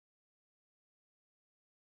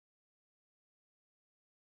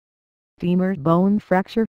Femur bone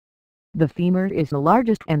fracture. The femur is the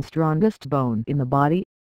largest and strongest bone in the body.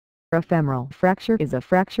 A femoral fracture is a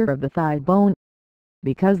fracture of the thigh bone.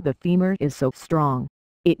 Because the femur is so strong,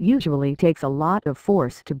 it usually takes a lot of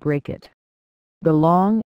force to break it. The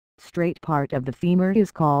long, straight part of the femur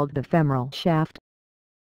is called the femoral shaft.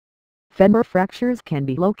 Femoral fractures can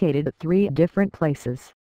be located at 3 different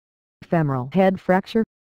places. Femoral head fracture.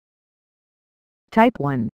 Type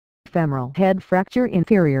 1. Femoral head fracture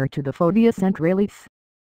inferior to the fovea centralis.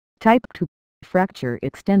 Type 2. Fracture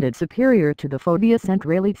extended superior to the fovea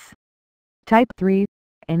centralis. Type 3.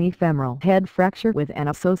 Any femoral head fracture with an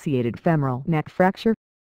associated femoral neck fracture.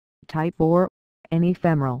 Type 4. Any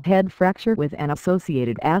femoral head fracture with an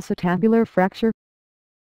associated acetabular fracture.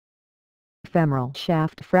 Femoral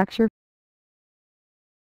shaft fracture.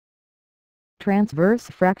 Transverse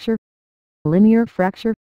fracture. Linear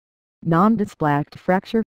fracture. Non-displaced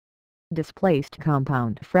fracture. Displaced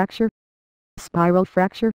compound fracture. Spiral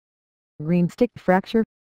fracture. Green stick fracture.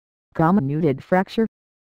 Comminuted fracture.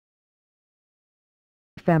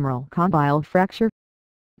 Femoral condyle fracture.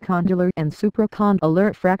 Condylar and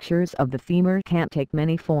supracondylar fractures of the femur can take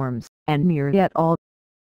many forms, and nearly all.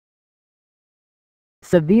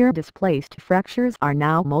 Severe displaced fractures are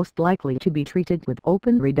now most likely to be treated with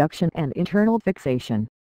open reduction and internal fixation.